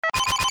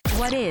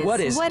What is? What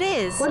is? What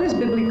is? What is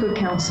biblical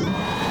counseling?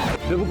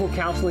 Biblical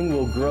counseling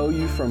will grow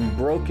you from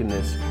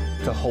brokenness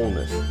to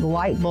wholeness. The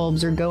light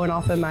bulbs are going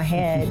off in my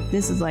head.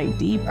 This is like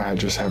deep. I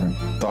just haven't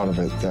thought of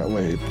it that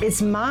way.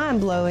 It's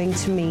mind-blowing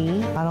to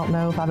me. I don't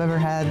know if I've ever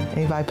had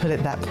anybody put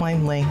it that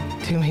plainly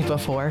to me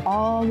before.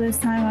 All this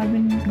time I've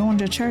been going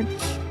to church,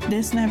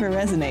 this never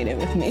resonated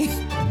with me.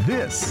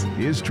 This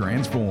is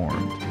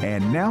Transformed.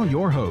 And now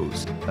your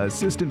host,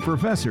 Assistant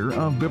Professor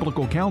of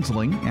Biblical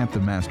Counseling at the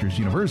Masters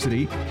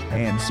University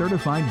and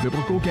Certified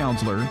Biblical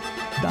Counselor,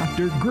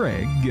 Dr.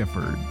 Greg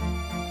Gifford.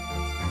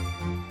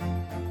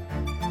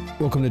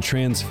 Welcome to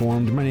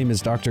Transformed. My name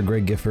is Dr.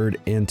 Greg Gifford,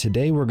 and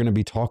today we're going to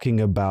be talking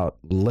about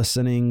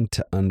listening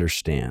to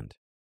understand.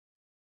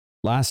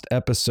 Last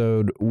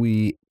episode,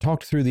 we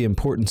talked through the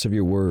importance of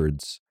your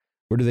words.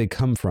 Where do they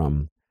come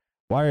from?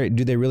 Why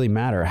do they really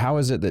matter? How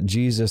is it that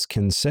Jesus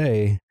can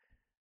say,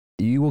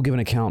 you will give an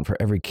account for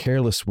every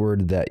careless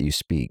word that you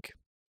speak?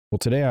 Well,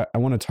 today I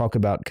want to talk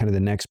about kind of the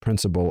next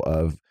principle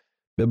of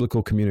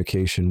biblical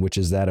communication, which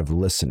is that of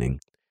listening.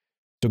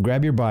 So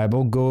grab your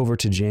Bible, go over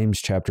to James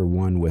chapter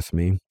 1 with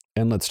me,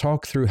 and let's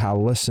talk through how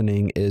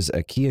listening is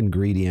a key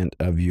ingredient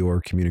of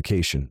your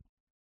communication.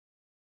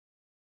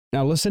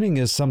 Now, listening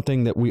is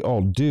something that we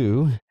all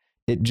do.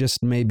 It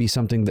just may be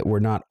something that we're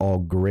not all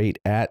great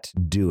at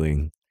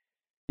doing.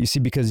 You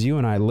see, because you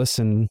and I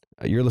listen,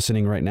 you're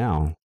listening right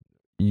now.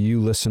 You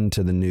listen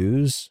to the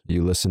news,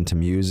 you listen to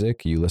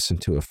music, you listen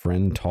to a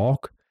friend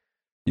talk,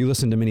 you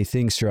listen to many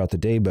things throughout the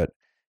day, but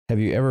have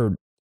you ever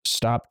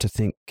stopped to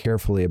think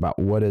carefully about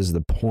what is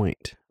the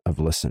point of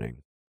listening?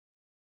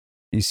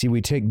 You see,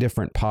 we take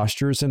different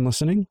postures in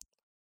listening.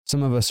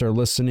 Some of us are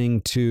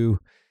listening to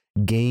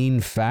gain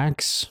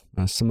facts.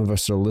 Some of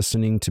us are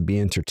listening to be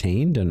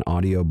entertained, an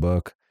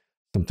audiobook,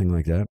 something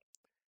like that.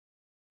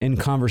 In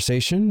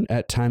conversation,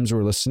 at times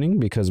we're listening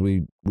because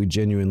we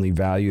genuinely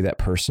value that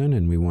person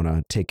and we want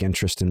to take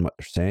interest in what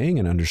they're saying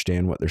and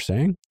understand what they're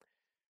saying.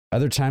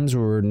 Other times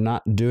we're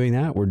not doing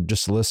that. We're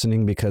just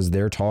listening because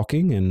they're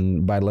talking.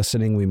 And by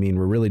listening, we mean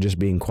we're really just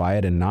being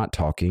quiet and not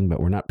talking, but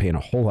we're not paying a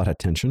whole lot of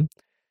attention.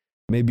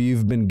 Maybe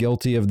you've been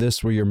guilty of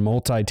this where you're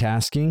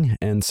multitasking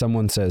and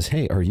someone says,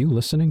 hey, are you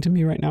listening to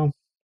me right now?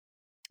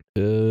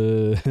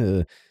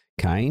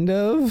 Kind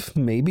of,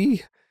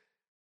 maybe.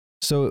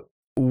 So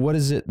what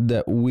is it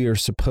that we are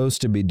supposed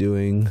to be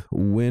doing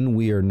when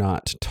we are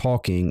not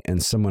talking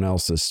and someone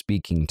else is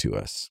speaking to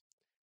us?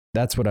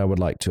 That's what I would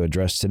like to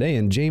address today.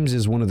 And James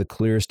is one of the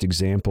clearest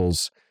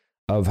examples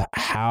of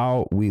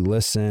how we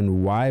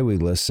listen, why we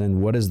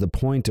listen, what is the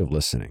point of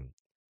listening.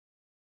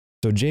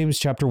 So James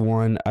chapter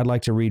 1, I'd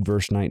like to read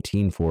verse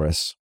 19 for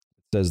us.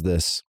 It says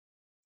this,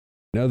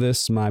 "Know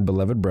this, my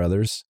beloved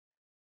brothers,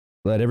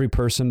 let every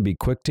person be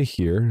quick to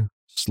hear,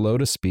 slow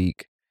to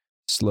speak,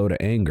 slow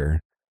to anger,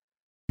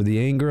 for the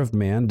anger of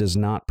man does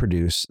not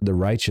produce the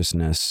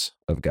righteousness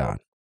of God."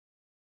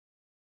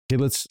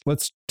 Okay,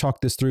 let's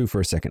talk this through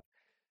for a second.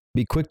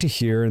 Be quick to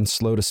hear and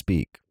slow to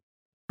speak.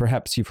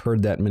 Perhaps you've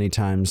heard that many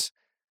times,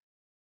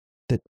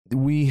 that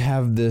we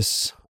have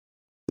this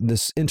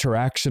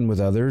interaction with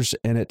others,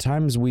 and at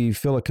times we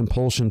feel a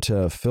compulsion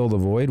to fill the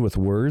void with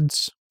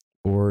words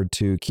or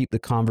to keep the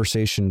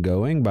conversation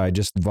going by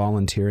just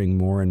volunteering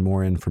more and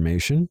more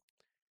information.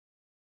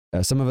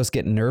 Some of us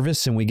get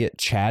nervous and we get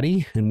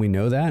chatty, and we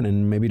know that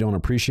and maybe don't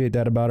appreciate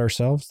that about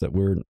ourselves, that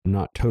we're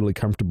not totally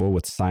comfortable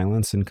with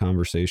silence in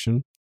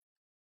conversation.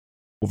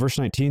 Well, verse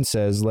 19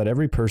 says, let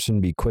every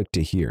person be quick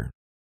to hear.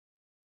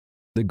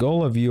 The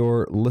goal of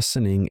your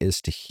listening is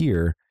to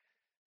hear,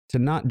 to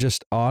not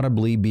just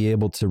audibly be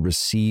able to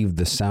receive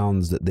the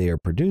sounds that they are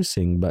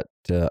producing, but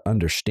to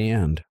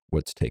understand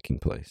what's taking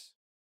place.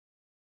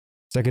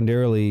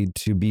 Secondarily,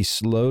 to be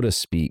slow to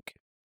speak,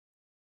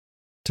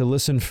 to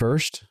listen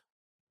first,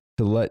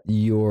 to let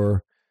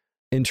your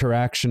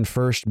interaction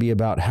first be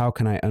about how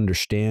can I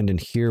understand and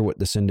hear what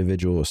this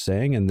individual is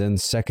saying, and then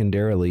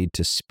secondarily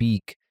to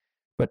speak,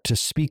 but to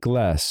speak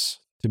less,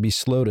 to be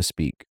slow to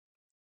speak.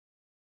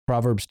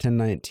 Proverbs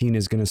 10:19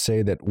 is going to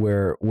say that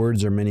where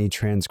words are many,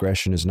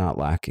 transgression is not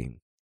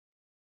lacking.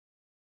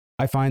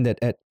 I find that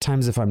at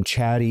times if I'm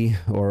chatty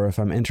or if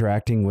I'm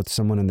interacting with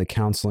someone in the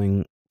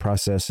counseling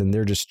process and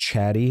they're just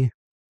chatty,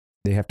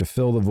 they have to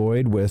fill the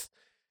void with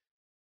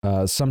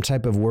some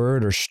type of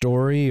word or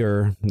story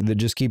or that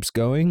just keeps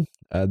going,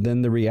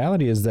 then the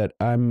reality is that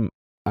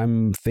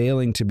I'm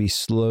failing to be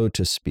slow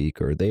to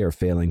speak, or they are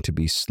failing to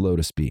be slow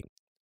to speak.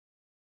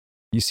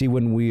 You see,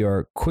 when we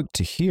are quick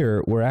to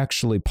hear, we're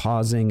actually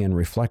pausing and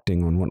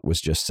reflecting on what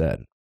was just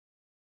said.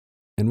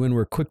 And when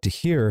we're quick to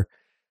hear,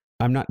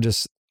 I'm not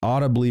just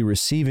audibly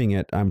receiving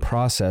it, I'm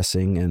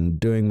processing and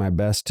doing my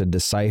best to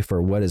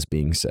decipher what is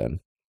being said.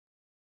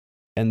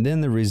 And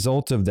then the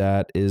result of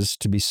that is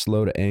to be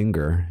slow to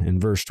anger.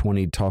 And verse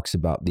 20 talks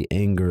about the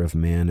anger of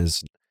man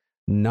is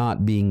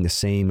not being the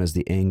same as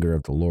the anger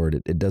of the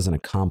Lord. It doesn't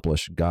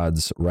accomplish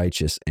God's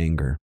righteous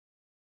anger.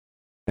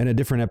 In a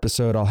different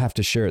episode, I'll have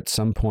to share at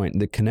some point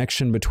the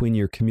connection between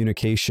your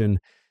communication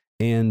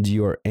and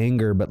your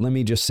anger, but let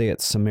me just say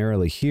it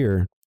summarily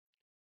here.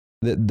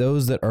 that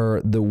those that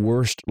are the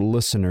worst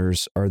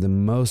listeners are the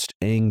most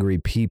angry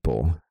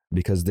people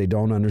because they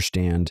don't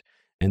understand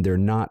and they're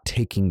not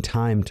taking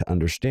time to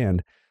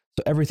understand.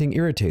 So everything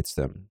irritates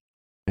them.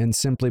 And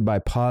simply by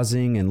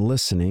pausing and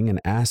listening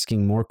and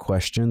asking more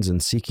questions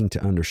and seeking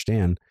to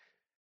understand,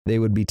 they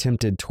would be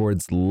tempted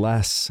towards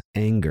less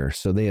anger.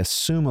 So they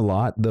assume a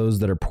lot, those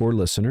that are poor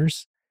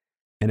listeners.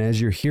 And as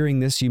you're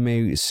hearing this, you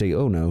may say,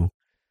 oh no,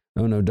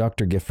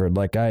 Dr. Gifford,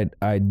 like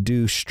I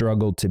do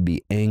struggle to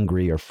be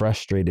angry or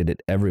frustrated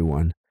at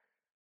everyone.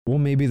 Well,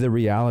 maybe the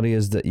reality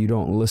is that you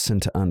don't listen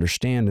to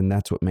understand, and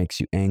that's what makes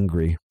you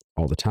angry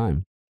all the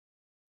time.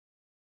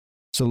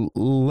 So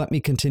let me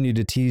continue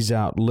to tease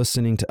out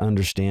listening to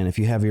understand. If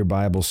you have your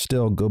Bible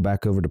still, go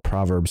back over to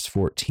Proverbs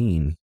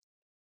 14.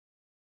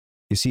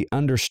 You see,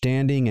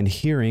 understanding and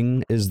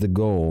hearing is the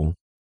goal,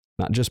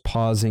 not just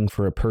pausing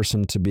for a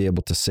person to be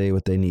able to say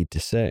what they need to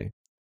say.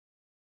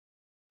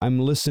 I'm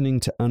listening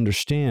to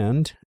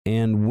understand,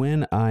 and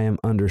when I am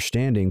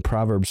understanding,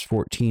 Proverbs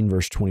 14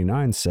 verse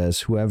 29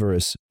 says, whoever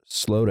is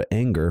slow to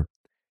anger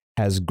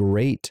has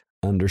great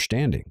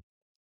understanding,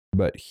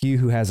 but he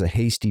who has a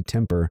hasty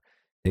temper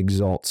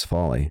exalts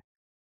folly.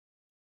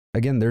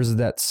 Again, there's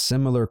that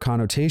similar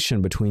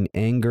connotation between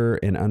anger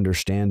and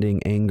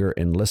understanding, anger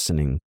and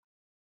listening.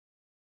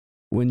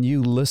 When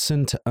you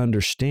listen to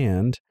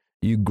understand,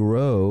 you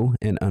grow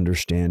in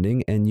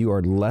understanding and you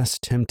are less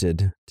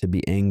tempted to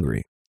be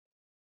angry.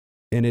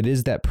 And it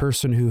is that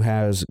person who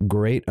has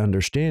great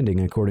understanding,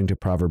 according to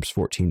Proverbs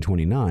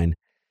 14:29,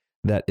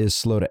 that is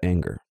slow to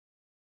anger.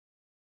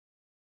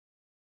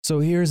 So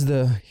here's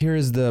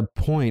the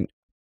point.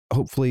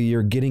 Hopefully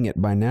you're getting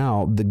it by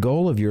now. The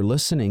goal of your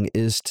listening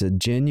is to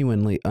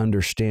genuinely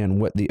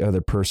understand what the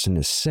other person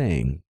is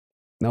saying.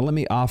 Now, let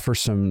me offer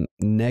some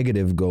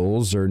negative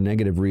goals or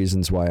negative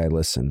reasons why I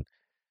listen.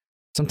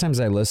 Sometimes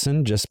I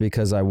listen just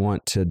because I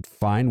want to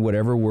find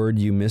whatever word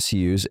you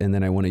misuse, and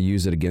then I want to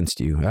use it against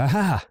you.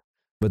 Aha!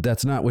 But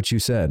that's not what you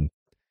said.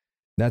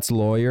 That's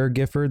lawyer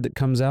Gifford that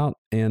comes out,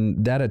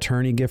 and that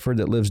attorney Gifford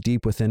that lives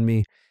deep within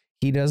me.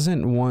 He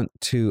doesn't want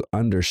to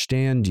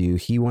understand you.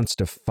 He wants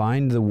to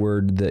find the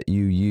word that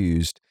you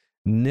used,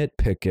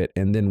 nitpick it,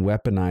 and then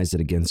weaponize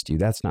it against you.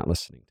 That's not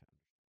listening.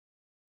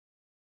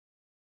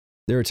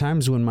 There are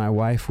times when my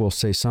wife will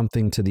say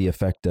something to the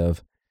effect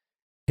of,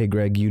 hey,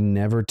 Greg, you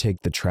never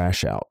take the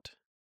trash out.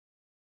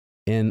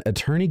 And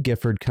attorney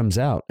Gifford comes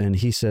out and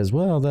he says,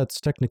 well, that's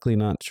technically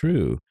not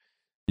true.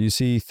 You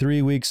see,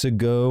 3 weeks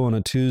ago on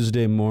a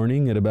Tuesday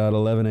morning at about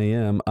 11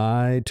 a.m.,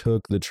 I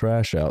took the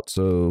trash out,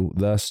 so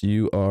thus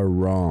you are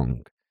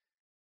wrong.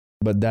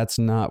 But that's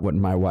not what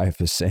my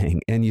wife is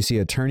saying. And you see,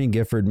 attorney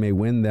Gifford may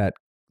win that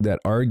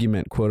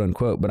argument, quote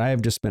unquote, but I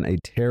have just been a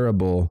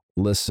terrible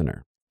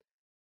listener.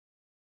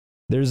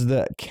 There's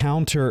the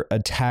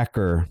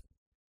counter-attacker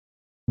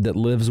that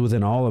lives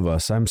within all of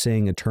us. I'm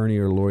saying attorney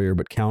or lawyer,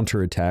 but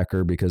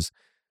counter-attacker because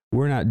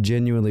we're not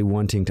genuinely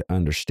wanting to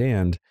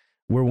understand.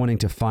 We're wanting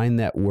to find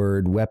that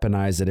word,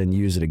 weaponize it, and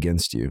use it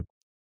against you.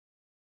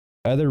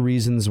 Other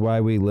reasons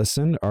why we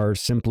listen are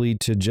simply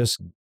to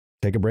just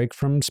take a break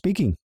from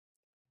speaking.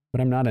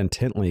 But I'm not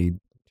intently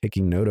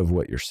taking note of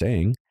what you're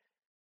saying.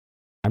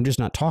 I'm just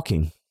not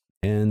talking,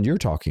 and you're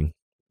talking.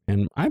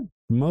 And I'm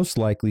most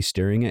likely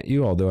staring at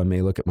you, although I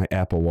may look at my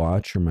Apple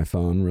Watch or my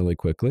phone really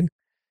quickly.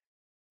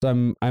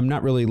 So I'm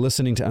not really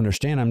listening to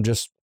understand. I'm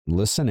just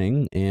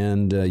listening,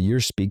 and you're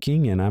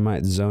speaking, and I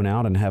might zone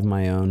out and have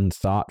my own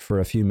thought for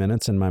a few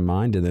minutes in my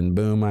mind, and then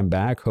boom, I'm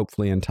back,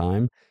 hopefully in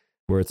time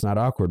where it's not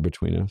awkward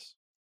between us.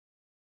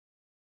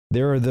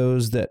 There are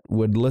those that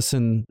would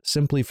listen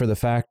simply for the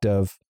fact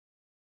of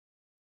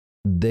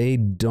they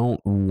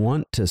don't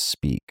want to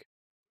speak.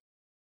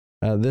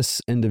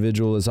 This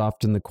individual is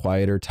often the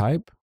quieter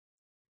type,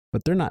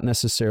 but they're not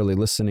necessarily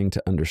listening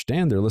to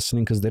understand. They're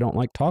listening because they don't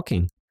like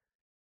talking.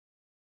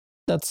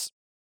 That's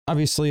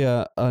obviously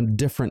a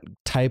different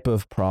type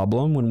of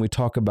problem when we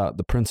talk about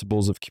the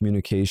principles of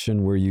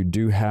communication where you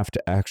do have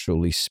to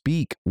actually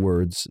speak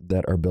words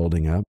that are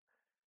building up.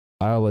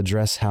 I'll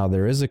address how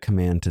there is a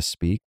command to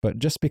speak, but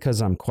just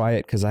because I'm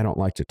quiet because I don't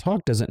like to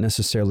talk doesn't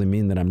necessarily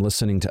mean that I'm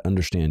listening to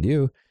understand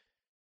you.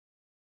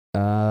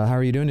 How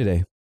are you doing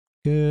today?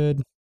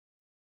 Good.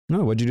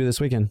 Oh, what'd you do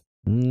this weekend?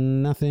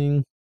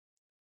 Nothing.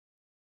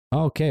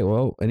 Okay,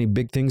 well, any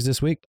big things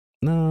this week?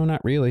 No,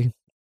 not really.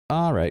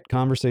 All right,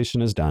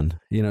 conversation is done.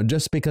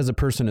 Just because a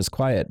person is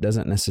quiet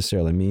doesn't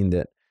necessarily mean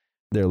that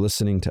they're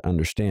listening to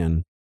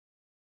understand.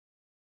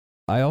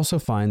 I also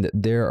find that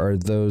there are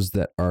those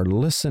that are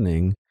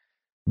listening,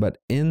 but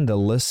in the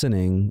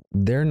listening,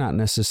 they're not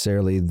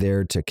necessarily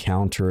there to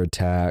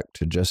counterattack,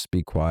 to just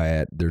be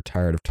quiet. They're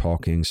tired of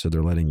talking, so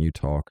they're letting you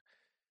talk.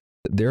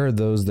 There are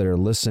those that are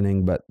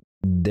listening, but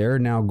they're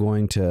now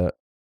going to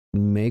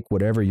make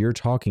whatever you're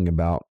talking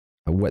about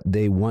what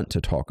they want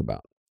to talk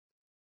about.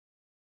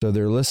 So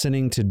they're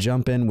listening to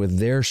jump in with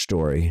their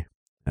story.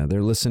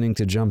 They're listening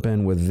to jump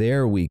in with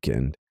their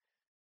weekend.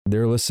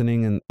 They're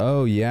listening and,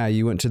 oh yeah,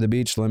 you went to the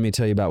beach. Let me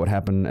tell you about what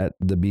happened at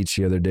the beach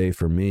the other day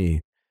for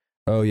me.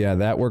 Oh yeah,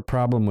 that work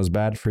problem was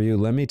bad for you.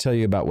 Let me tell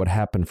you about what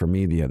happened for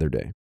me the other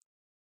day.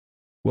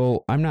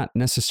 Well, I'm not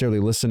necessarily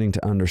listening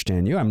to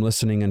understand you. I'm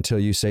listening until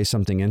you say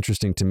something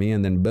interesting to me,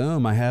 and then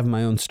boom, I have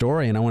my own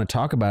story and I want to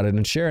talk about it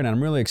and share it. And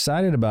I'm really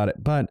excited about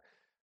it, but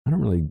I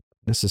don't really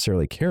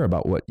necessarily care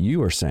about what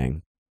you are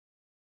saying.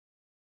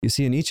 You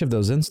see, in each of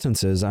those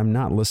instances, I'm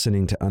not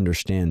listening to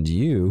understand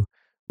you.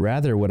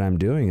 Rather, what I'm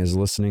doing is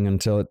listening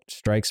until it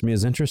strikes me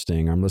as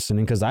interesting. I'm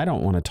listening because I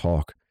don't want to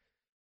talk,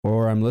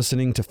 or I'm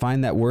listening to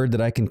find that word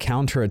that I can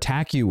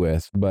counterattack you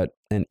with. But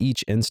in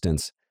each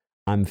instance,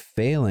 I'm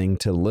failing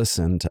to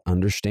listen to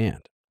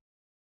understand.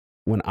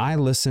 When I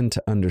listen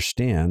to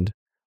understand,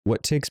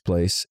 what takes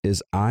place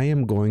is I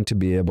am going to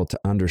be able to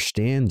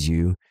understand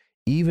you,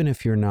 even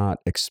if you're not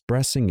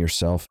expressing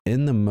yourself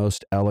in the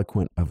most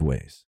eloquent of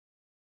ways.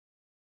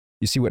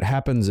 You see, what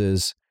happens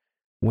is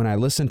when I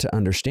listen to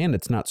understand,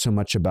 it's not so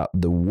much about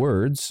the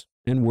words,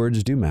 and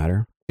words do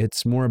matter.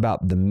 It's more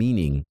about the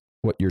meaning,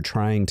 what you're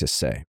trying to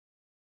say,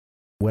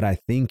 what I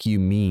think you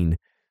mean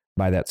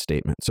by that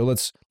statement. So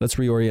let's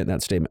reorient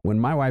that statement. When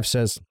my wife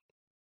says,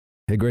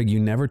 "Hey, Greg, you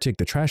never take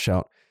the trash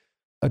out,"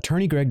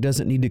 Attorney Greg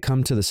doesn't need to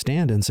come to the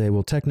stand and say,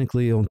 "Well,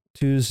 technically on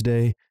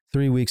Tuesday,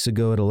 3 weeks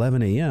ago at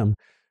 11 a.m.,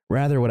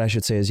 rather, what I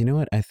should say is, you know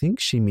what? I think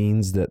she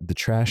means that the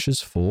trash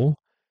is full,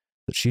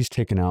 that she's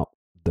taken out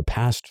the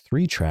past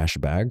 3 trash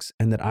bags,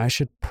 and that I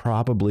should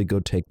probably go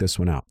take this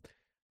one out."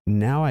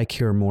 Now I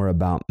care more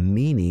about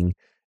meaning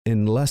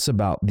and less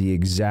about the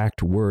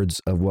exact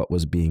words of what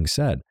was being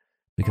said,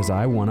 because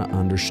I want to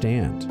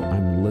understand.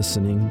 I'm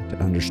listening to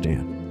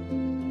understand.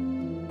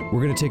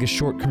 We're going to take a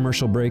short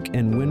commercial break,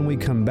 and when we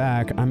come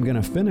back, I'm going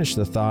to finish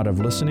the thought of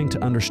listening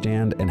to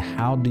understand and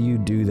how do you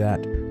do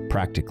that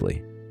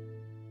practically.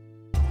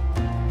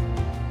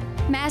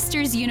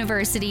 Masters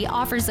University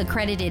offers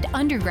accredited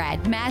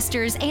undergrad,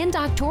 master's, and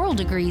doctoral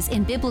degrees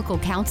in biblical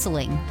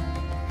counseling.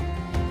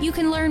 You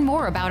can learn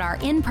more about our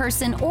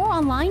in-person or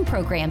online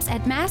programs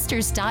at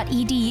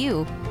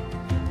masters.edu.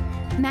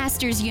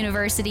 Masters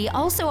University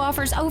also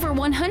offers over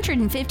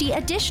 150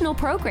 additional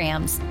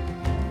programs.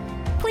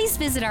 Please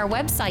visit our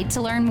website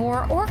to learn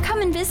more or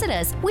come and visit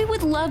us. We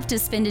would love to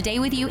spend a day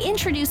with you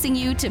introducing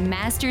you to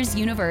Masters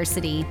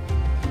University.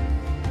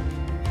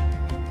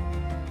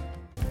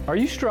 Are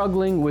you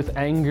struggling with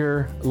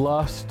anger,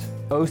 lust,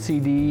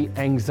 OCD,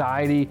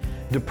 anxiety,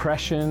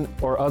 depression,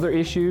 or other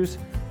issues?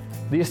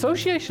 The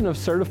Association of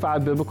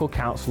Certified Biblical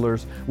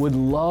Counselors would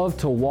love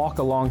to walk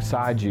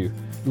alongside you,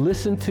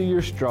 listen to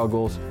your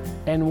struggles,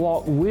 and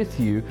walk with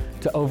you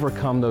to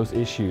overcome those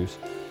issues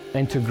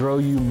and to grow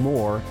you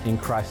more in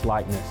Christ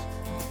likeness.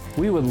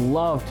 We would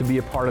love to be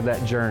a part of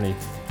that journey.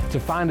 To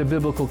find a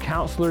biblical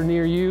counselor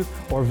near you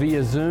or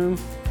via Zoom,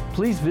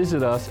 please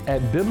visit us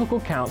at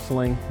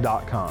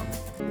biblicalcounseling.com.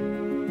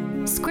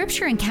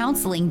 Scripture and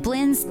Counseling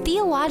blends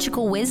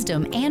theological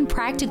wisdom and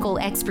practical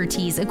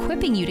expertise,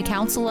 equipping you to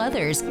counsel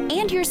others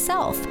and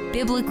yourself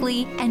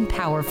biblically and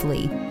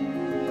powerfully.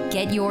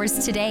 Get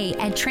yours today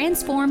at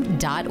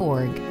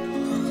transformed.org.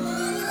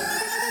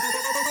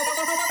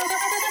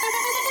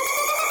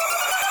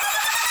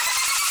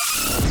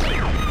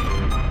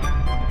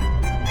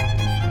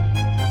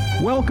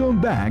 Welcome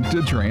back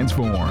to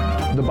Transform.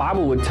 The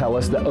Bible would tell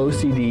us that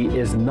OCD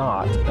is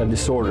not a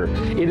disorder.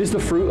 It is the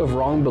fruit of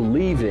wrong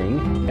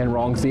believing and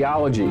wrong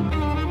theology.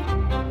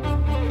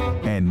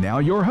 And now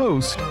your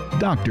host,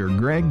 Dr.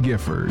 Greg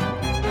Gifford.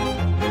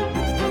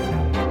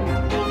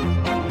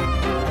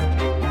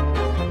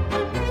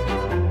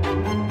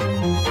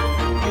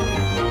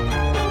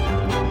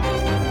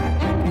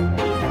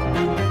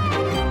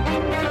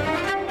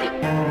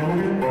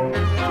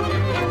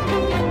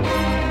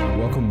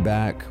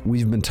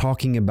 We've been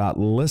talking about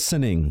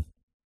listening.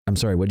 I'm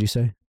sorry, what'd you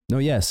say? No,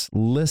 yes,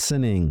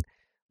 listening.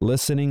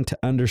 Listening to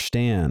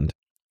understand.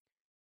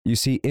 You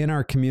see, in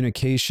our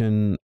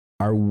communication,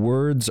 our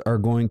words are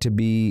going to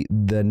be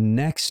the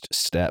next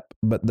step,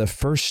 but the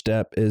first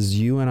step is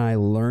you and I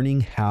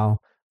learning how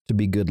to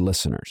be good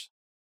listeners.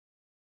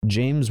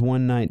 James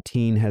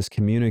 1:19 has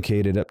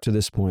communicated up to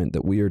this point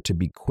that we are to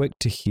be quick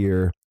to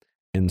hear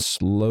and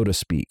slow to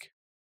speak.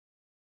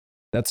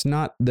 That's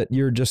not that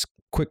you're just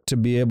quick to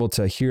be able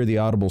to hear the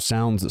audible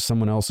sounds that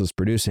someone else is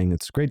producing.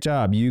 It's a great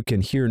job. You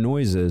can hear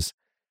noises,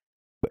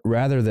 but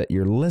rather that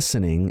you're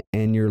listening,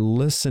 and you're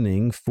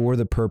listening for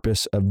the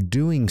purpose of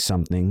doing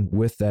something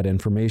with that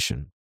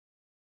information.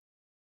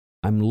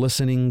 I'm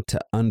listening to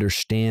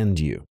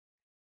understand you.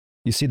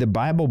 You see, the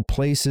Bible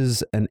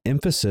places an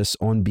emphasis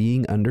on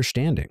being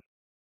understanding.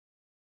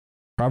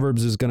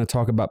 Proverbs is going to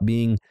talk about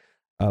being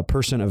a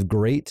person of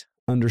great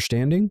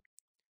understanding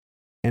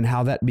and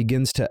how that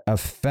begins to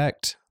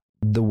affect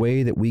the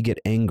way that we get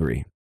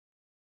angry.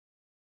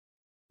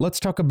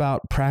 Let's talk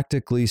about,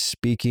 practically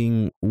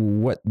speaking,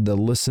 what the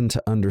listen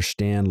to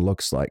understand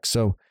looks like.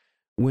 So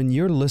when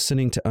you're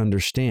listening to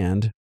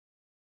understand,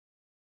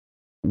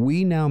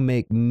 we now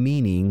make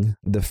meaning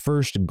the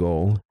first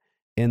goal,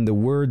 and the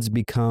words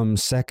become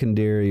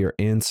secondary or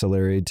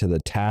ancillary to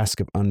the task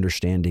of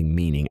understanding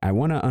meaning. I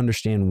want to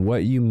understand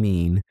what you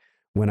mean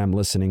when I'm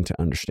listening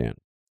to understand.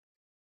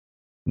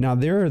 Now,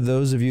 there are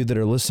those of you that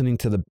are listening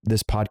to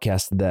this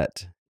podcast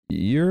that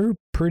you're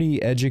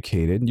pretty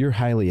educated, you're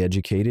highly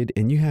educated,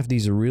 and you have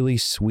these really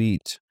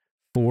sweet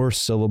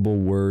 4-syllable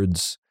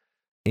words,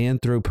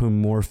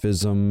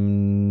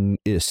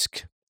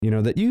 anthropomorphism-isk,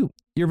 that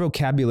your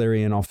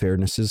vocabulary, in all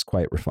fairness, is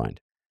quite refined.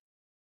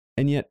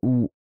 And yet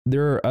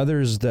there are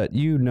others that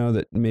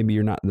that maybe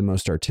you're not the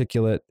most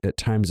articulate. At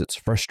times it's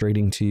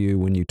frustrating to you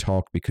when you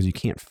talk because you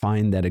can't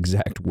find that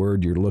exact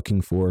word you're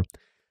looking for.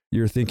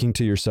 You're thinking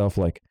to yourself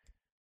like,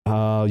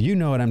 you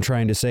know what I'm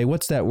trying to say.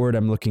 What's that word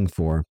I'm looking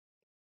for?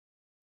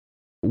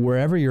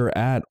 Wherever you're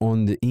at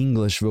on the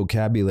English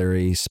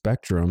vocabulary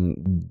spectrum,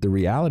 the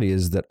reality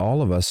is that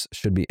all of us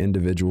should be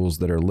individuals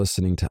that are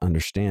listening to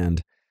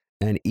understand.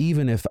 And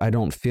even if I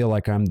don't feel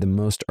like I'm the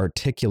most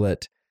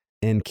articulate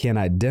and can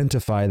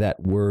identify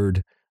that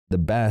word the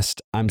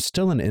best, I'm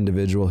still an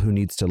individual who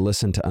needs to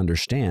listen to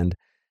understand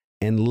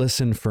and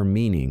listen for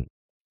meaning.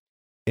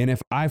 And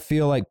if I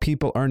feel like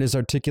people aren't as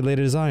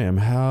articulated as I am,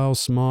 how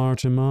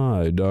smart am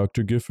I?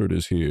 Dr. Gifford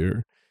is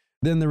here.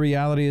 Then the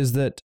reality is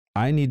that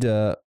I need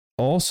to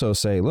also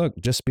say, look,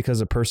 just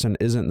because a person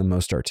isn't the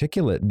most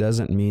articulate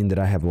doesn't mean that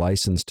I have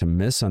license to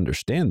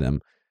misunderstand them.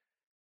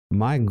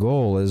 My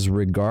goal is,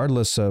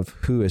 regardless of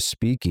who is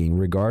speaking,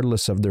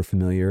 regardless of their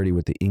familiarity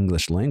with the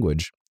English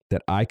language,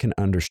 that I can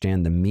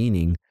understand the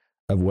meaning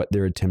of what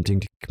they're attempting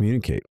to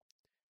communicate.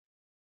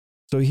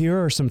 So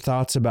here are some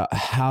thoughts about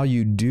how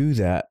you do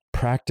that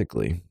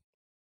practically.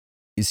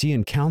 You see,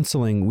 in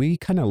counseling, we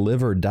kind of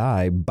live or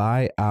die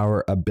by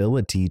our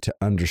ability to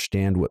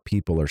understand what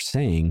people are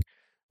saying,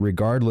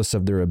 regardless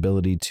of their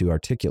ability to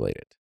articulate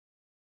it.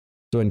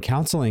 So in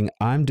counseling,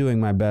 I'm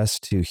doing my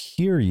best to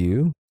hear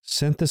you,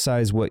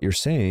 synthesize what you're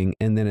saying,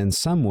 and then in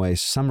some way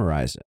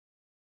summarize it.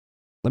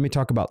 Let me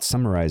talk about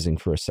summarizing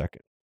for a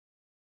second.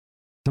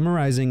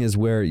 Summarizing is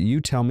where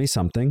you tell me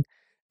something,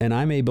 and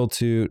I'm able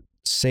to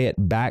say it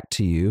back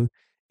to you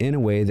in a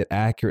way that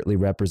accurately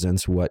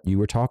represents what you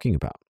were talking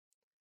about.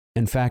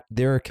 In fact,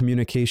 there are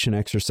communication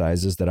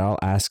exercises that I'll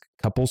ask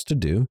couples to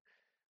do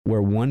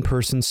where one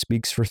person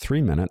speaks for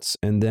 3 minutes,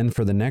 and then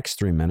for the next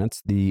 3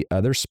 minutes, the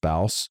other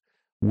spouse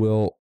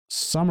will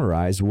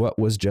summarize what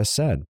was just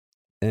said.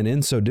 And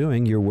in so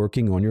doing, you're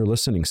working on your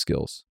listening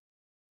skills.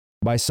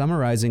 By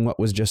summarizing what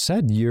was just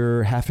said,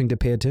 you're having to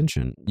pay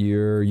attention.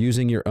 You're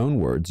using your own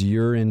words.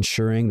 You're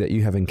ensuring that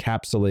you have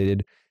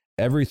encapsulated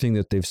everything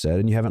that they've said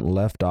and you haven't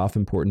left off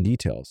important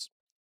details.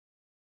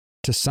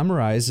 To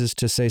summarize is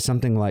to say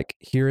something like,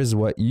 here is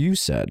what you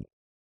said,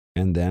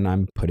 and then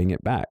I'm putting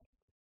it back.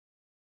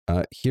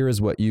 Here is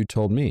what you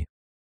told me.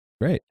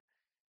 Great.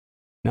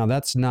 Now,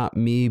 that's not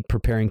me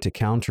preparing to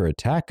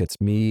counterattack. It's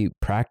me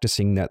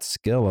practicing that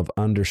skill of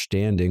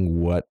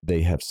understanding what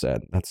they have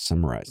said. That's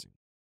summarizing.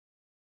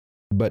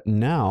 But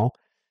now,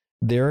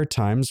 there are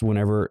times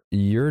whenever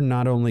you're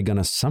not only going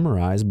to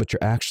summarize, but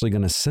you're actually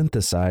going to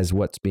synthesize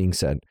what's being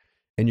said.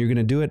 And you're going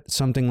to do it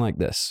something like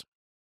this.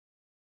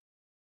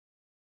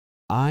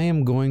 I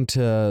am going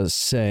to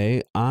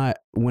say,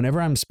 whenever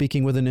I'm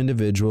speaking with an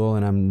individual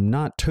and I'm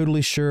not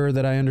totally sure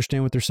that I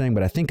understand what they're saying,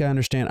 but I think I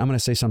understand, I'm going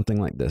to say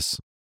something like this.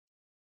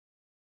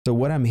 So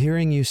what I'm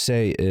hearing you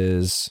say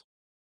is,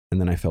 and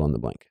then I fill in the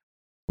blank.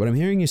 What I'm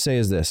hearing you say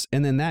is this.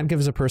 And then that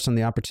gives a person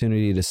the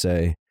opportunity to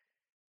say,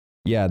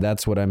 yeah,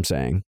 that's what I'm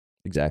saying.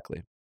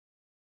 Exactly.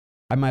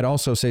 I might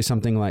also say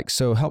something like,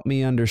 so help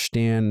me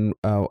understand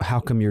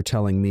how come you're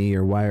telling me,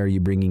 or why are you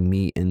bringing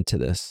me into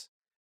this?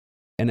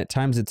 And at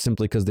times it's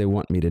simply because they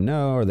want me to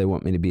know, or they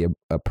want me to be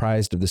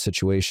apprised of the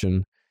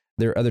situation.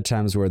 There are other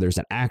times where there's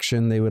an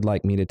action they would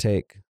like me to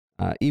take.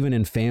 Even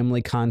in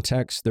family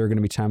context, there are going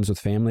to be times with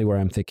family where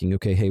I'm thinking,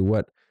 okay, hey,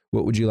 what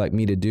would you like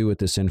me to do with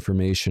this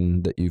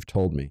information that you've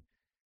told me?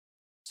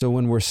 So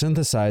when we're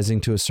synthesizing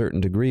to a certain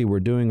degree,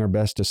 we're doing our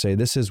best to say,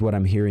 this is what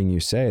I'm hearing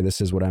you say.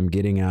 This is what I'm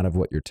getting out of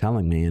what you're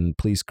telling me. And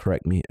please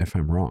correct me if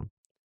I'm wrong.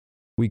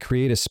 We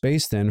create a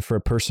space then for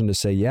a person to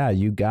say, yeah,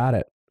 you got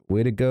it.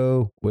 Way to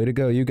go. Way to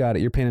go. You got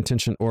it. You're paying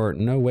attention. Or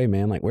no way,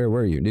 man. Like, where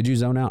were you? Did you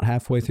zone out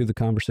halfway through the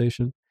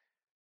conversation?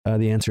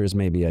 The answer is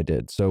maybe I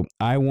did. So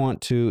I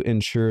want to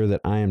ensure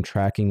that I am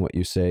tracking what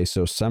you say.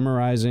 So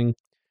summarizing,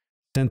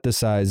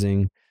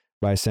 synthesizing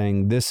by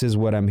saying, this is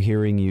what I'm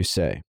hearing you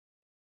say.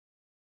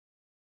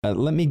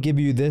 Let me give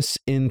you this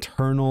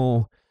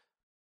internal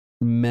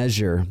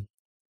measure.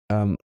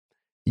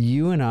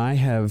 You and I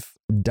have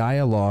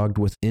dialogued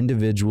with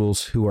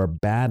individuals who are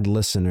bad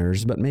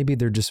listeners, but maybe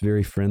they're just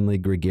very friendly,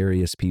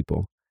 gregarious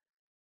people.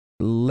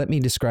 Let me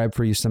describe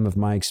for you some of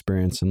my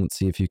experience, and let's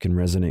see if you can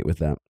resonate with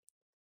that.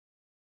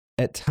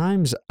 At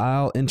times,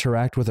 I'll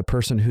interact with a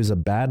person who's a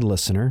bad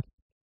listener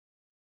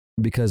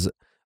because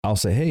I'll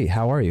say, hey,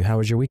 how are you? How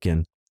was your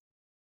weekend?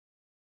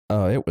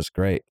 Oh, it was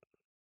great.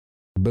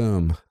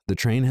 Boom. The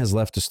train has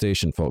left the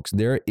station, folks.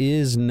 There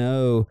is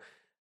no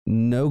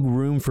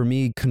room for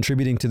me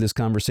contributing to this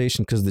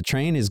conversation because the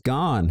train is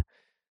gone.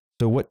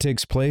 So what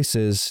takes place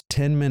is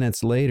 10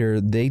 minutes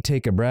later, they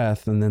take a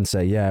breath and then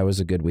say, yeah, it was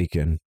a good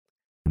weekend.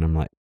 And I'm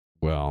like,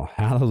 well,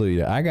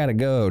 hallelujah. I got to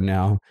go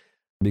now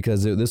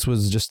because this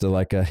was just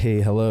like a,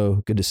 hey,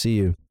 hello, good to see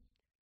you.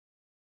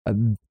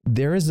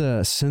 There is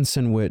a sense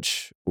in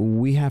which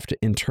we have to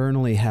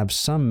internally have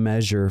some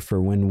measure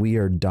for when we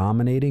are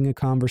dominating a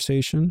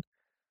conversation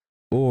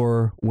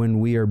or when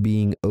we are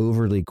being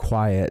overly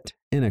quiet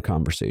in a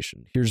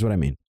conversation. Here's what I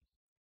mean.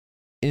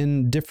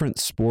 In different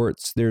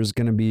sports, there's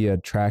going to be a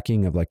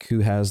tracking of like who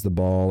has the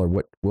ball or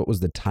what was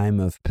the time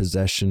of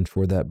possession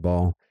for that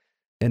ball.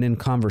 And in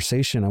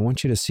conversation, I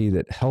want you to see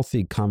that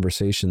healthy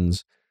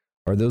conversations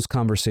are those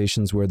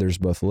conversations where there's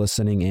both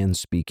listening and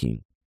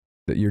speaking,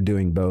 that you're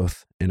doing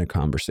both in a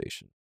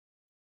conversation.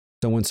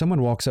 So when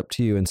someone walks up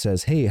to you and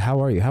says, "Hey, how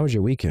are you? How was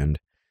your weekend?"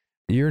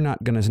 You're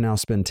not going to now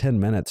spend 10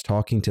 minutes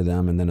talking to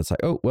them and then it's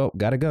like, "Oh, well,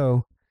 gotta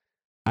go.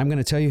 I'm going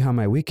to tell you how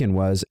my weekend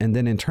was." And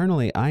then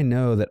internally, I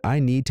know that I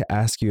need to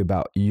ask you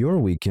about your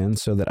weekend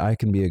so that I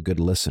can be a good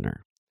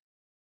listener.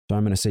 So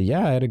I'm going to say,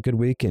 "Yeah, I had a good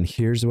weekend.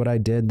 Here's what I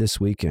did this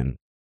weekend."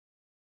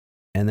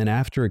 And then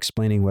after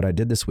explaining what I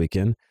did this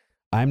weekend,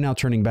 I'm now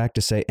turning back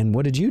to say, "And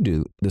what did you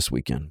do this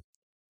weekend?"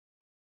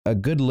 A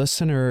good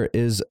listener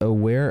is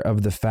aware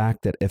of the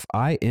fact that if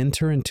I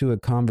enter into a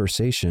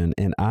conversation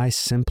and I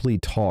simply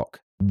talk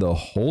the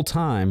whole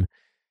time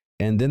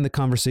and then the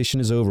conversation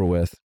is over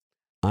with,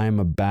 I'm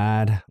a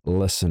bad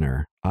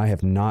listener. I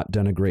have not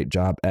done a great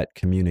job at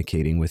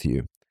communicating with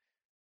you.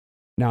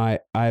 Now,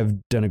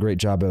 I've done a great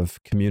job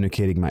of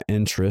communicating my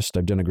interest.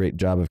 I've done a great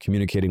job of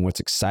communicating what's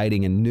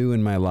exciting and new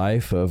in my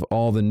life, of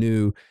all the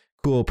new,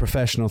 cool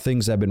professional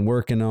things I've been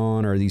working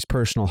on or these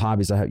personal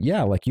hobbies I have.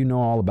 Yeah, like you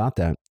know all about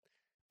that.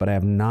 But I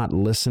have not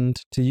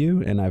listened to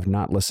you and I've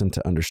not listened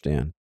to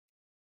understand.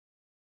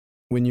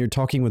 When you're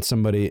talking with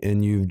somebody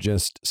and you've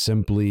just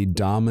simply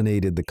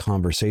dominated the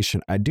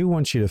conversation, I do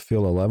want you to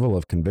feel a level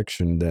of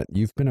conviction that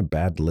you've been a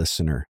bad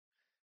listener.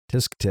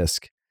 Tisk,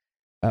 tisk.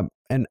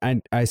 And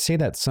I say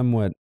that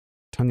somewhat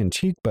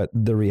tongue-in-cheek, but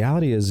the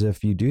reality is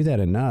if you do that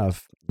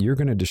enough, you're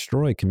going to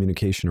destroy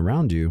communication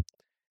around you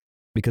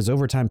because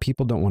over time,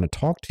 people don't want to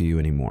talk to you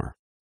anymore.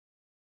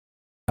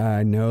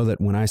 I know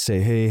that when I say,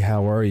 "Hey,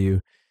 how are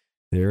you?"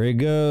 There it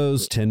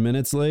goes. 10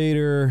 minutes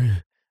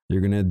later,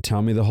 you're going to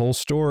tell me the whole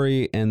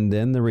story. And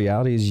then the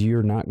reality is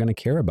you're not going to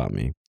care about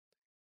me.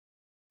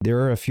 There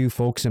are a few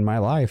folks in my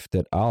life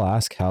that I'll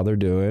ask how they're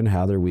doing,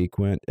 how their week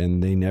went,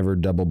 and they never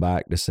double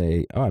back to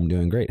say, "Oh, I'm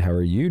doing great. How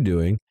are you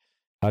doing?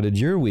 How did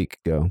your week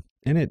go?"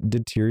 And it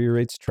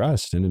deteriorates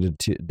trust and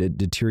it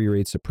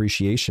deteriorates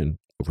appreciation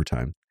over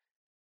time.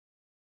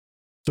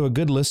 So a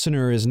good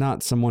listener is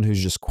not someone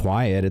who's just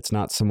quiet. It's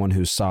not someone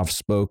who's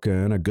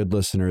soft-spoken. A good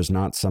listener is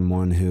not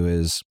someone who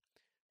is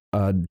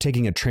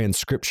taking a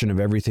transcription of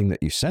everything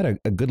that you said.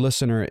 A good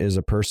listener is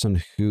a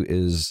person who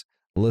is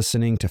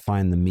listening to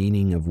find the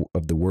meaning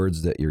of the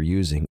words that you're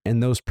using.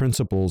 And those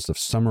principles of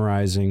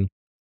summarizing,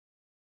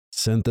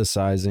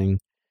 synthesizing,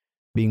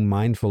 being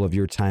mindful of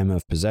your time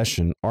of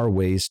possession are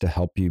ways to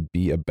help you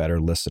be a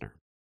better listener.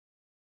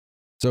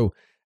 So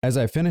as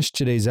I finish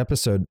today's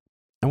episode,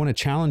 I want to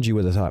challenge you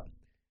with a thought.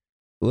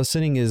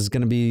 Listening is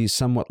going to be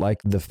somewhat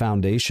like the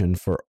foundation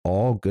for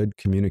all good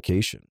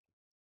communication.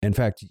 In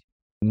fact,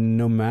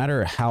 no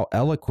matter how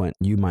eloquent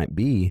you might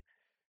be,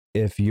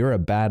 if you're a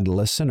bad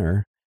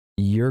listener,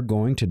 you're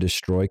going to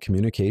destroy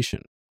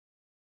communication.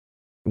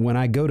 When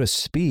I go to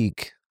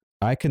speak,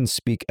 I can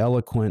speak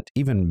eloquent,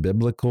 even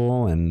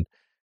biblical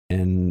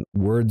and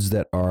words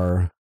that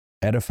are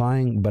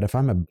edifying. But if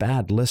I'm a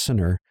bad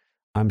listener,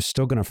 I'm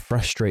still going to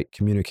frustrate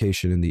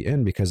communication in the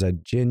end because I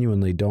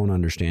genuinely don't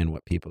understand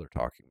what people are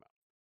talking about.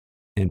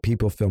 And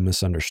people feel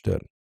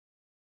misunderstood.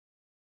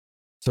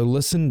 So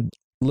listen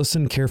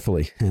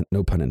carefully.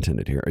 No pun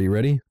intended here. Are you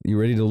ready? You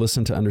ready to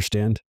listen to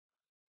understand?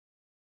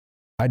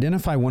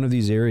 Identify one of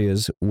these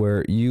areas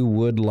where you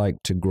would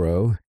like to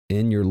grow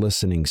in your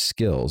listening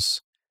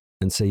skills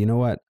and say, "You know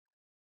what?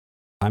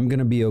 I'm going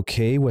to be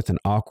okay with an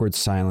awkward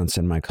silence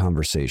in my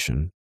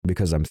conversation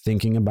because I'm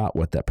thinking about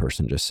what that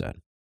person just said.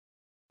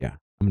 Yeah,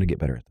 I'm going to get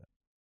better at that."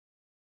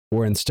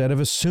 Or instead of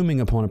assuming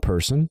upon a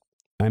person,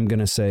 I'm going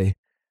to say,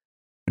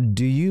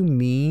 "Do you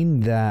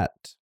mean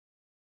that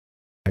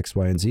X,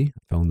 Y, and Z?"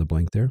 I fell in the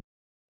blank there.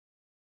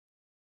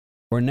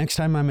 Or next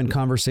time I'm in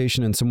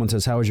conversation and someone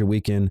says, "How was your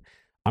weekend?"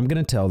 I'm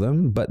going to tell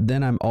them, but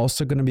then I'm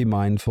also going to be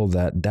mindful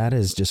that that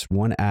is just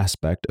one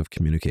aspect of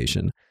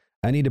communication.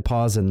 I need to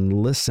pause and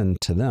listen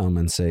to them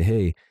and say,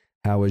 "Hey,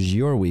 how was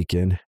your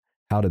weekend?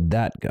 How did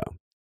that go?"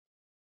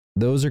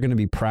 Those are going to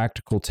be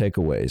practical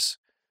takeaways.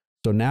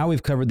 So now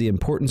we've covered the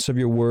importance of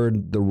your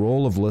word, the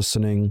role of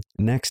listening.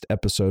 Next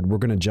episode, we're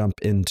going to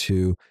jump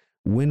into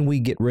when we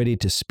get ready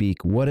to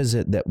speak, what is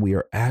it that we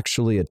are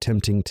actually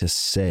attempting to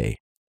say?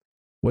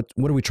 What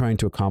are we trying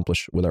to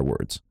accomplish with our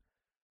words?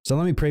 So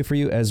let me pray for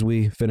you as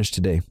we finish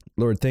today.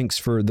 Lord, thanks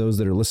for those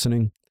that are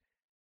listening.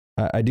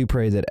 I do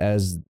pray that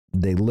as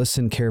they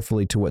listen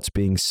carefully to what's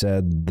being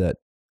said, that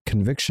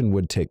conviction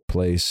would take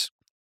place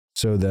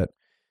so that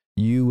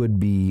you would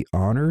be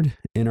honored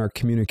in our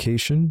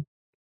communication,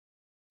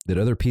 that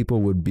other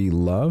people would be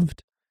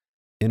loved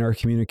in our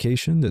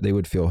communication, that they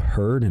would feel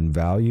heard and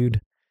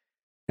valued,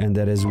 and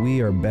that as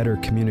we are better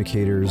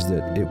communicators,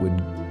 that it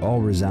would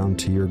all resound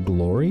to your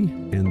glory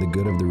and the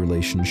good of the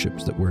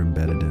relationships that we're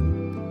embedded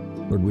in.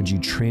 Lord, would you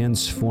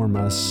transform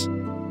us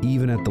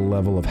even at the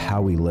level of how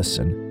we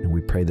listen? And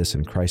we pray this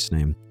in Christ's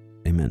name.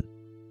 Amen.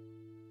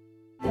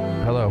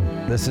 Hello,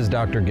 this is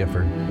Dr.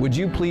 Gifford. Would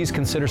you please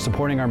consider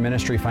supporting our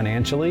ministry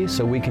financially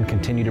so we can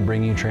continue to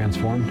bring you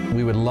transformed?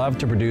 We would love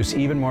to produce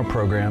even more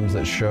programs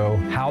that show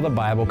how the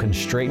Bible can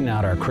straighten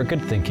out our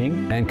crooked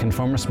thinking and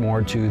conform us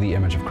more to the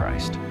image of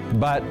Christ.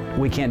 But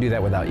we can't do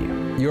that without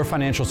you. Your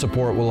financial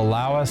support will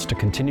allow us to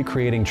continue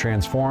creating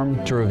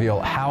Transformed to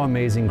reveal how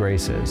amazing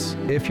grace is.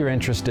 If you're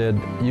interested,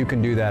 you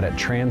can do that at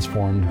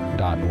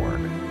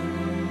transformed.org.